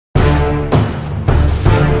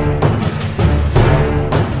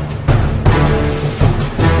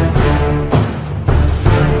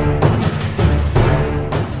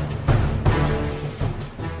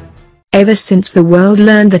Ever since the world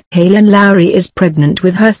learned that Kailyn Lowry is pregnant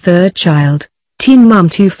with her third child, Teen Mom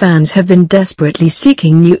 2 fans have been desperately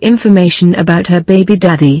seeking new information about her baby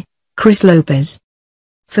daddy, Chris Lopez.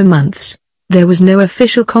 For months, there was no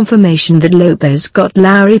official confirmation that Lopez got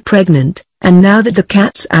Lowry pregnant, and now that the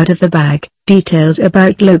cat's out of the bag, details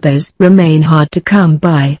about Lopez remain hard to come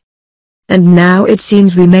by. And now it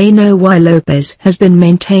seems we may know why Lopez has been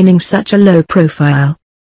maintaining such a low profile.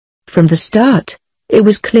 From the start, it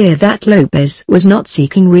was clear that Lopez was not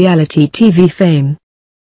seeking reality TV fame.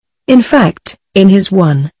 In fact, in his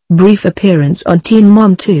one brief appearance on Teen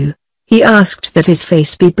Mom 2, he asked that his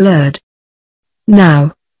face be blurred.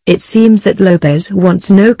 Now, it seems that Lopez wants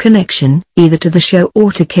no connection either to the show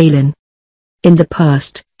or to Kailyn. In the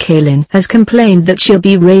past, Kailyn has complained that she'll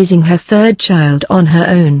be raising her third child on her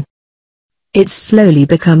own. It's slowly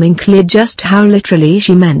becoming clear just how literally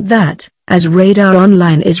she meant that, as Radar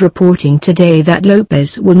Online is reporting today that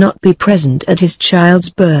Lopez will not be present at his child's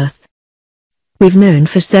birth. We've known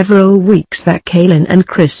for several weeks that Kailyn and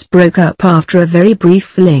Chris broke up after a very brief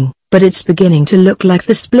fling, but it's beginning to look like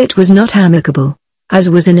the split was not amicable, as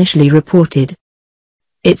was initially reported.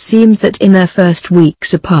 It seems that in their first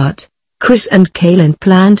weeks apart, Chris and Kailyn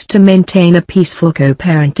planned to maintain a peaceful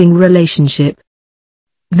co-parenting relationship.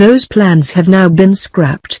 Those plans have now been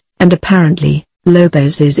scrapped, and apparently,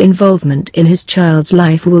 Lopez's involvement in his child's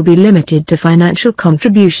life will be limited to financial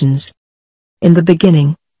contributions. In the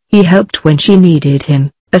beginning, he helped when she needed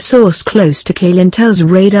him, a source close to Kailyn tells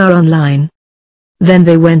Radar Online. Then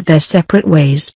they went their separate ways.